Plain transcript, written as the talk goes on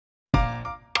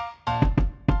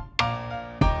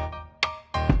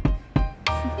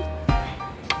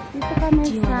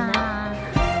kami sa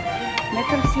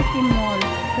Metro City Mall.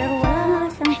 Pero wala nga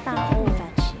siyang tao.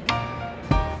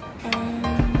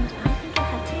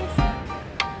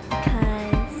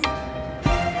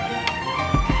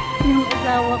 Yung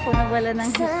asawa ko nawala ng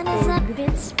hipod.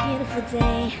 It's a beautiful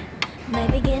day. My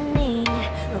beginning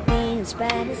will be as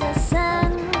bright as the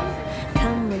sun.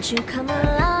 Come, won't you come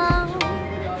along?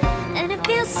 And it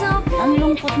feels so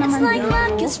good. It's like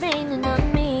luck is raining on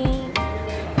me.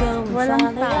 Go and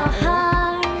follow your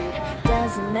heart.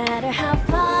 Doesn't matter how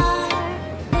far.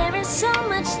 There is so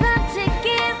much love to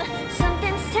give.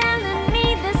 Something's telling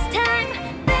me this time.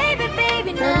 Baby,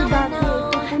 baby, now I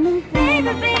know.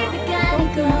 Baby, baby, gotta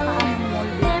go.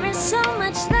 There is so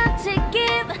much love to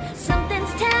give.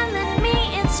 Something's telling me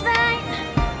it's right.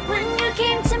 When you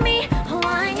came to me, oh,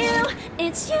 I knew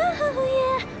it's you,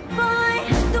 yeah, boy.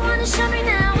 The one to show me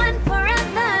now and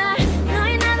forever. No,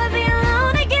 you'll never be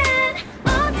alone again.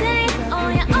 All day, oh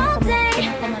yeah, all day.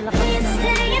 Please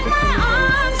stay in my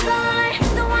arms, boy.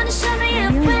 The one to show me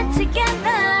if we're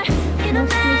together. It don't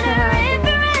matter if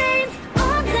it rains.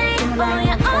 All day, oh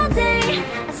yeah, all day.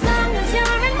 As long as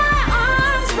you're in my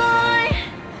arms, boy.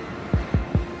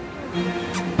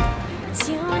 It's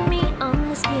you and me on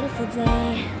this beautiful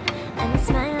day. And it's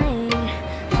smiling,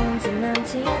 holding on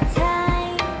to your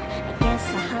tight. I guess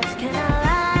our hearts can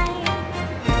align.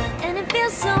 And it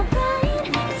feels so right.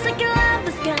 It's like your love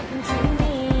has gotten to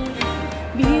me.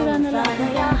 Bihira na lang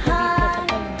Follow your heart.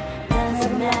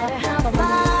 Doesn't matter how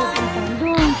far.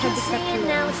 I can see it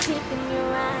now, it's deep in your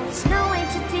eyes. No way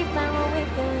to define what we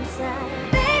feel inside.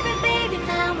 Baby, baby,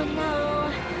 now I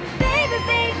know. Baby,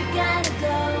 baby, gotta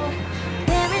go.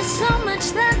 There is so much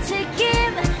love to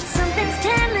give. Something's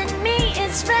telling me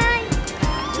it's right.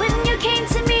 When you came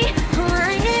to me, oh,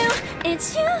 I knew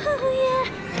it's you, yeah,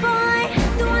 boy.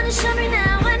 The one to show me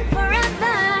now and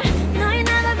forever. No, you'll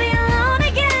never be alone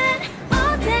again.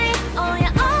 All day, oh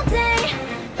yeah, all day.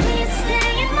 Please stay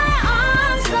in my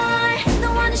arms, boy.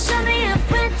 The one to show me if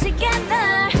we're together.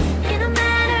 It don't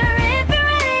matter if it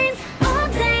rains. All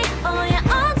day, oh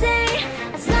yeah, all day.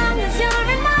 As long as you're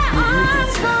in my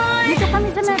arms, boy. Dito kami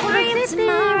sa Metro City.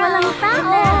 Walang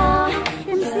tao.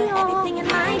 Everything in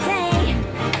my day.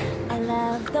 I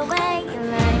love the way you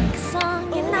like a song,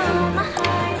 you know my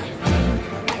heart.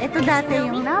 Ito dati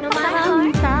yung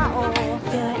napakaraming tao.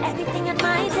 You're everything in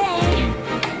my day.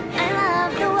 I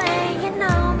love the way you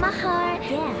know my heart.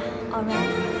 Yeah,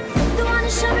 alright. The one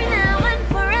to show me now and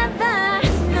forever.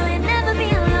 No, you'll never be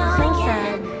alone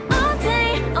again. All day,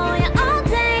 oh yeah, all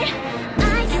day.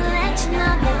 I can let you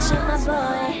know that you're my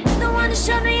boy. The one to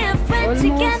show me if we're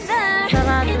together.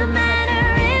 It don't matter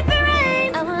if it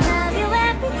rains. I will love you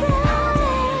every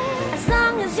day. As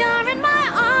long as you're in my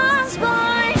arms,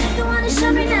 boy. The one to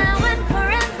show me now and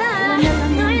forever.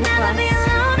 No, you'll never be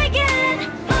alone again.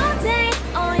 All day,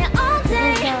 oh yeah, all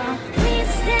day. Please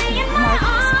stay in my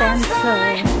arms,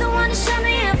 boy. The one to show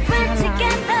me if we're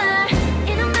together.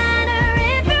 It don't matter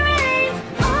if it rains.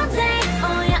 All day,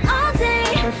 oh yeah, all day.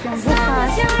 As long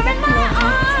as you're in my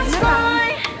arms, boy.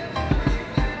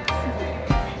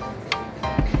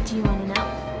 Do you wanna know?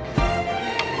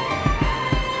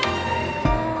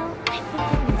 Well, I think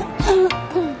I know.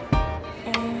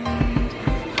 And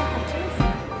I think I have to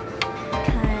listen.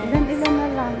 Ilan na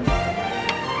lang.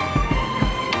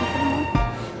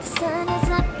 The sun is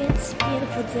up, it's a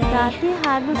beautiful day. Dati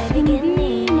halos My hindi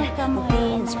beginning will be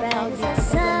magkamaroon as mga bright tao as the dito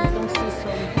sun. itong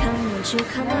season. Come, won't you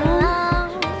come along?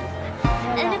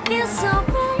 And it feels so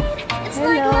bright. It's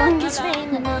like Hello. luck is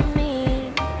raining on me.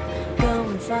 Go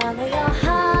and follow your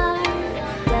heart.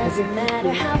 Doesn't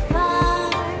matter how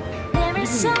far. There is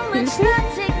so much love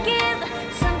to give.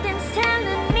 Something's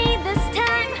telling me this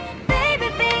time. Baby,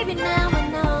 baby, now I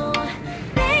know.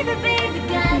 Baby, baby,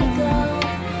 gotta go.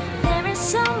 There is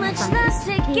so much love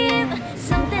to give.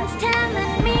 Something's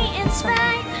telling me it's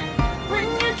right. When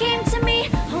you came to me,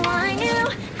 oh, I knew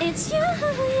it's you,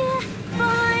 yeah,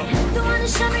 boy. The one to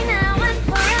show me now and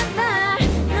forever.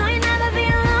 No, you'll never be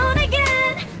alone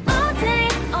again. All day,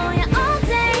 oh yeah, all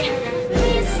day.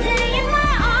 Please stay in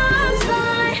my arms,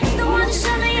 boy. The one to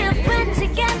show me if we're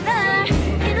together.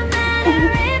 It don't matter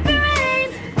if it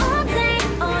rains. All day,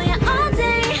 oh yeah, all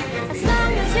day. As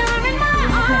long as you're in my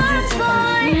arms,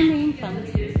 boy. Swimming, pang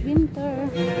winter,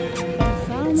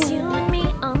 pang It's you summer. and me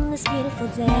on this beautiful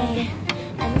day.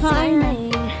 And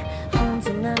smiling,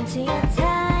 holding on to your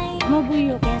tight.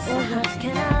 Mabuyo ka Guess our hearts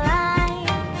can align.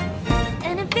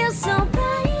 And it feels so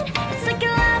bright. It's like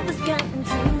your love has gotten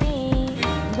to me.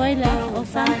 Boy lang o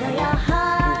Follow your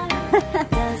heart.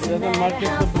 Doesn't matter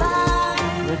how far.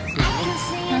 I can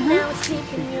see it now, it's deep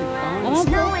in your eyes.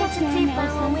 No way to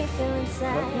define what we feel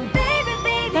inside. Baby,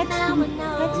 baby, baby, now I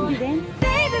know.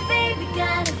 Baby, baby,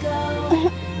 gotta go.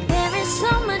 There is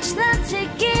so much love to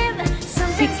give.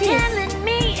 Something's telling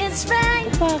me it's right.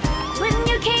 When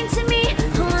you came to me,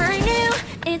 oh, I knew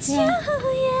it's you,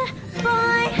 yeah,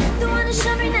 boy. The one to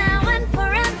show me now and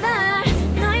forever.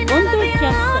 No, you'll never be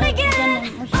alone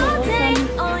again. All day,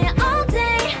 oh yeah, all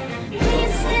day.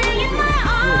 Please stay in my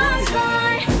arms,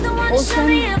 boy. The one to show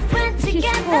me if we're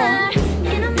together.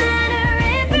 It no matter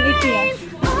if it rains.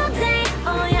 All day,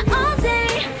 oh yeah, all day.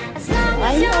 As long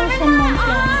as you're in my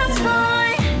arms,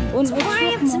 boy. Don't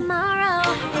worry of tomorrow.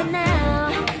 For now,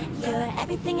 you're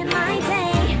everything in my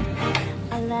day.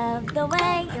 I love the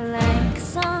way you like a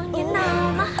song. You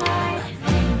know my heart.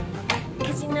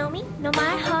 Cause you know me, know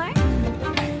my heart.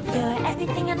 You're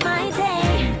everything in my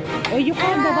day. I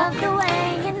love the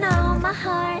way you know my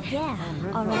heart. Yeah,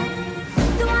 alright.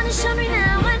 The one to show me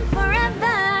now and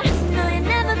forever. No, you'll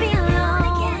never be alone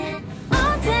again.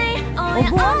 All day, oh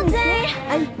yeah, all day.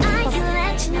 I can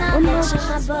let you know that you're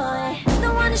my boy. The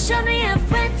one to show me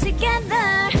if we're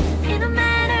together. It no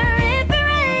matter if it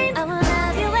rains. I will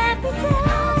love you every day.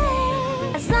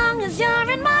 As long as you're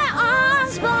in my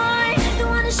arms, boy. The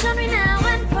one to show me now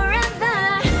and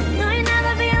forever. No, you'll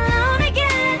never be alone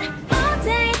again. All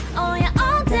day, oh yeah,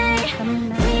 all day.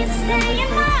 Please stay in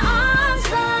my arms,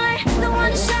 boy. The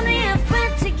one to show me if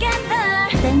we're together.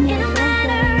 It no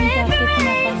matter if it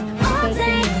rains. All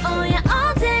day, oh yeah,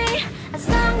 all day. As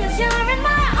long as you're in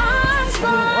my arms,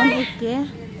 boy.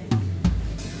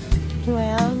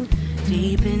 12.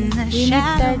 Deep in the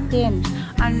shadows,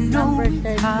 I know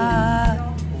it's hard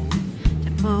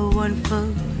to put one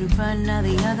foot in front of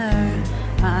the other.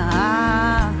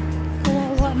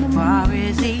 So far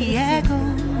is the echo,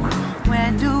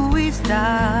 when do we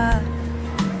start?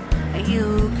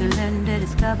 You can learn to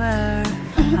discover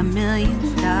a million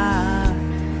stars.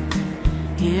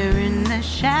 Here in the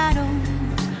shadows,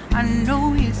 I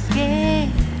know you're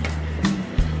scared.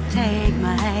 Take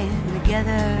my hand,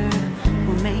 together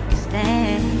we'll make a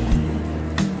stand.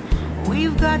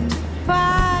 We've got to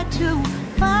fight to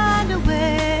find a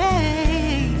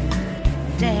way.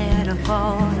 Dare to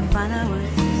fall to find out what to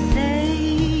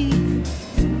say.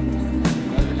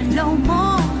 No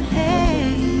more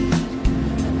hate.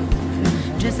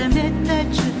 Just admit that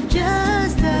you're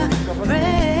just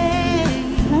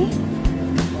afraid.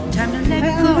 Time to let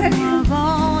go of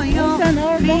all your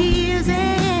fears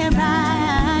and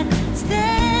pride.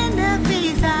 Stand up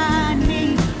beside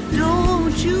me,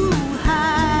 don't you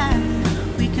hide.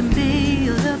 We can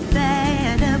build a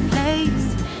better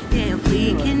place. If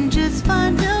we can just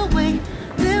find a way,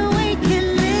 then we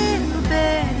can live a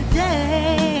better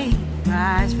day.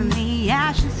 Rise from the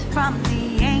ashes, from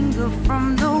the anger,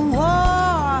 from the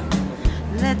war.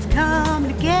 Let's come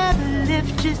together,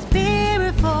 lift your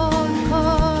spirit for the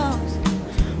cause.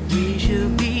 We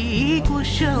should be equal,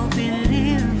 should be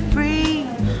living free.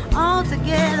 All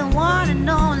together, one and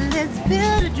all, let's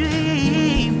build a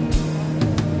dream.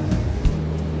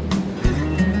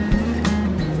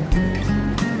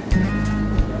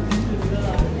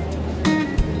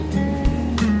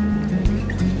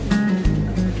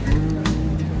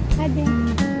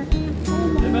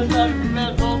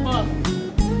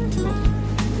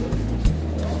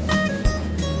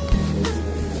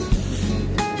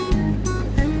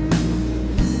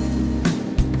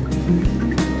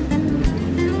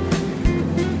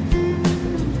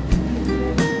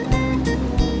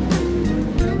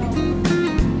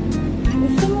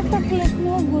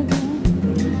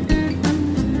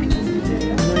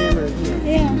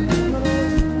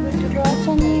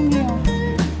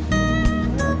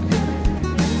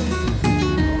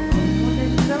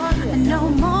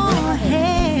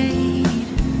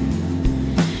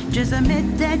 Just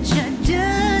admit that you're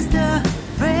just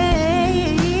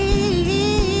afraid.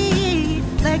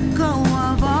 Let go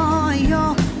of all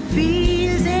your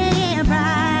fears and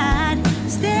pride.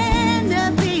 Stand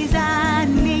up beside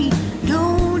me,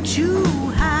 don't you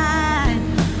hide.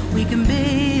 We can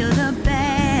build a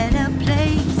better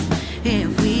place.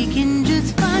 If we can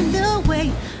just find a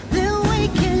way, then we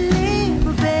can live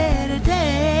a better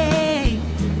day.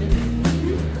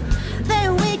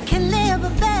 Then we can live a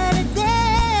better day.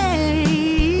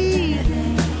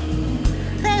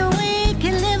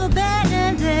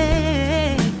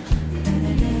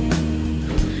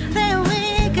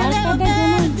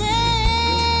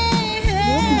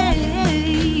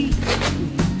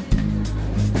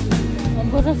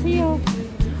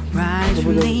 Rise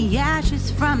from the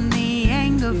ashes, from the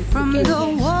anger, from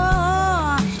the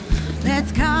war.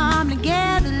 Let's come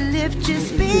together, lift your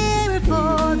spirit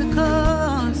for the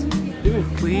cause.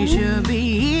 We should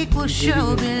be equal. equal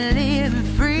should be living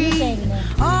free.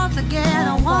 All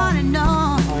together, one and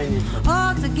all.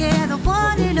 All together,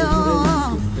 one and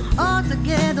all. All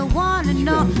together, one and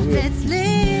all. Let's live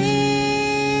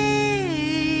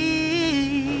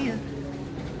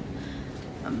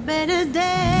a better day.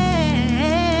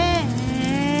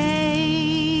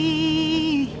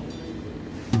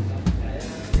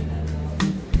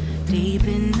 Deep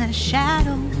in the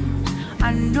shadows,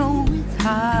 I know it's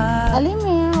hard Alin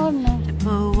mo yan? to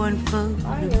put one foot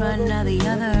in front of the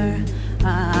other.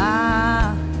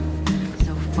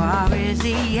 So far is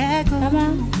the echo.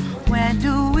 Where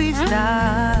do we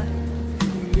start?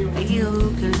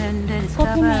 You can learn to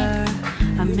discover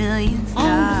a million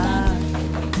stars.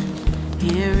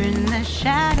 Here in the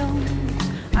shadows,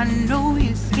 I know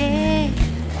you're scared.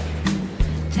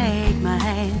 Take my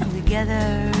hand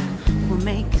together, we'll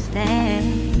make a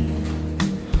stand.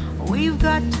 We've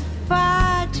got to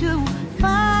fight to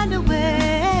find a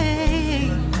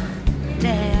way.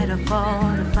 Dare to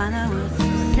fall to find out what to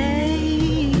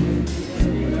say.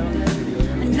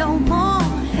 No more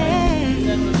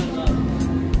hate.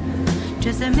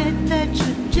 Just admit that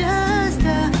you're just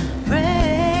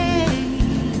afraid.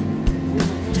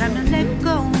 Time to let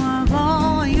go of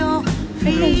all your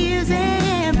fears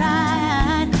and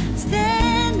pride.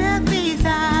 Stand up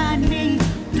beside me,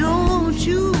 don't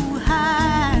you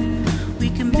hide. We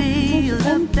can build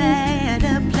a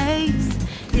better place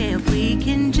if we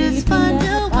can just find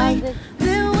a way.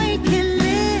 Then we can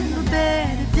live a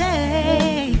better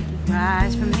day.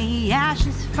 Rise from the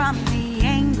ashes, from the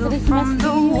anger, from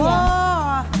the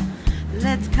war.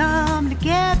 Let's come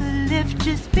together, lift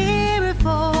your spirit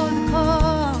for the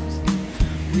cause.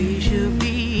 We should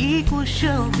be equal,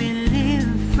 should be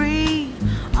living free.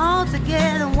 All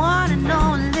together, one and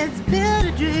all, let's build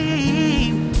a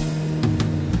dream.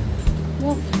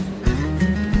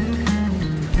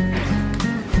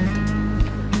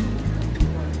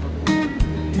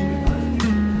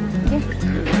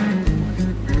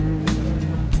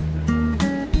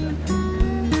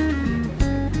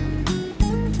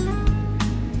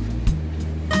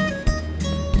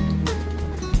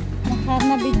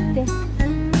 Karena bigte.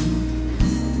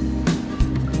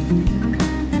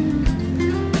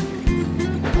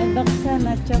 Ay baksa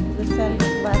na chok gusal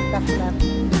batak lang.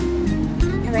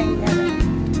 Kering na lang.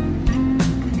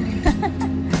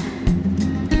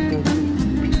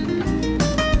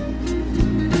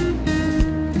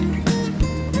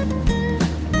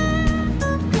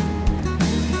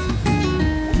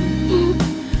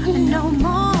 No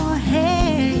more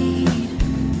hate.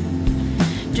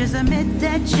 Just admit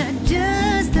that you're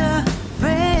just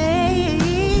afraid.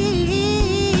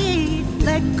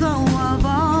 Let go of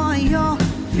all your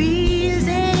fears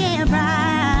and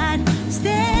pride.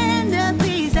 Stand up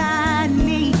beside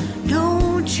me,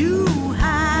 don't you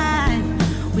hide.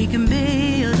 We can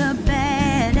build a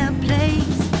better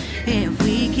place if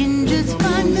we can just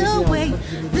find a way.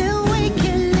 Then we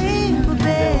can live a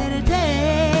better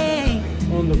day.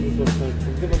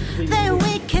 Then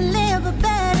we can live a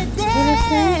better day.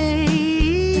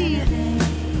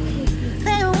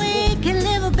 Then we can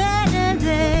live a better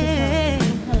day.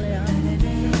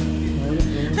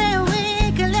 Then we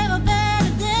can live a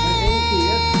better day.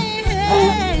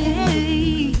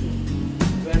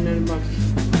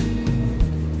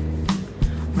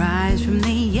 Rise from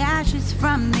the ashes,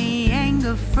 from the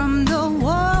anger, from the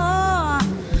war.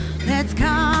 Let's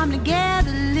come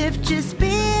together, lift your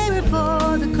spirit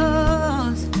for the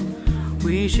cause.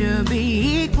 We should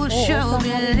be equal, should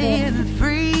be living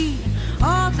free.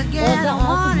 All together,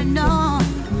 one and all.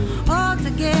 All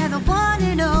together, one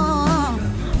and all.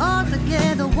 All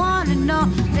together, one and all.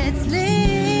 Let's live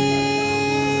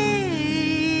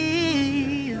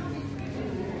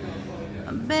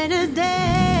a better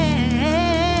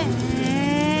day.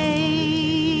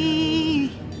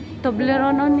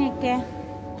 Toblerone on Nike.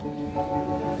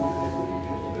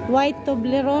 White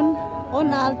Toblerone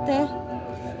on Alte.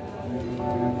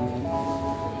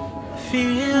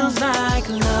 Feels like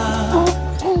love.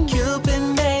 Cupid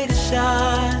made a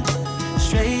shot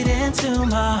straight into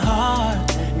my heart.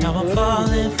 Now I'm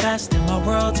falling fast and my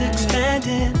world's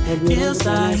expanding. Feels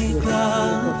like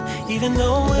love. Even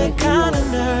though we're kinda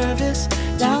nervous,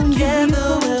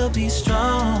 together we'll be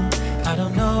strong. I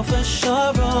don't know for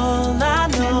sure, all I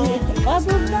know.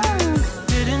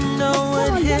 Didn't know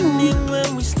what hit me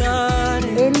when we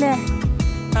started.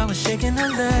 I was shaking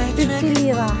electric,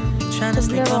 trying to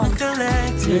stay calm and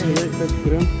collected.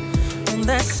 On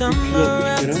that summer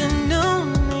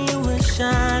afternoon, you were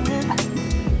shining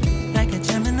like a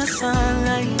gem in the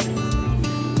sunlight.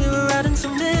 We were out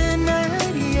until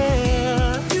midnight,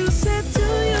 yeah. You said, do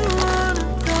you wanna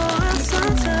go out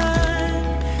sometime?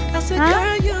 I said, Huh?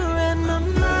 girl, you're in my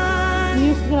mind.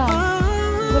 100 gram.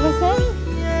 Burası?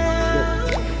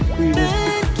 And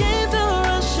gave the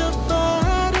rush of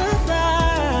butterflies,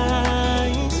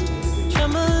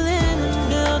 trembling and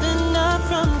building up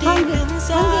from deep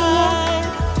inside.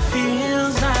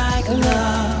 Feels like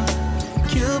love.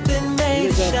 Cupid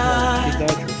made a shot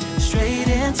straight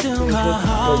into my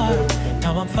heart.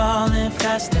 Now I'm falling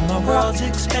fast and my world's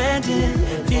expanding.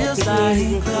 Feels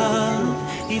like love.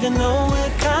 Even though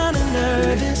we're kinda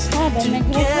nervous,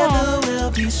 together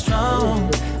we'll be strong.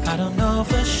 I don't know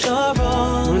for sure,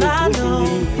 all I know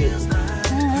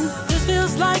this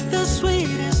feels like the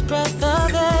sweetest breath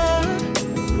of air.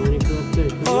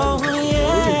 Oh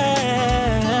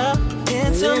yeah,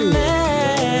 it's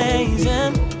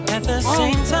amazing. At the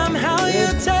same time, how you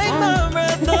take my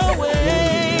breath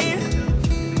away.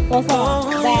 Oh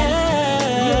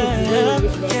yeah,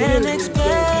 can't explain.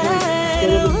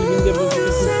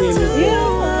 You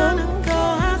wanna go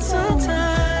out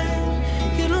sometime.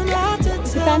 You don't have to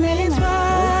tell me why.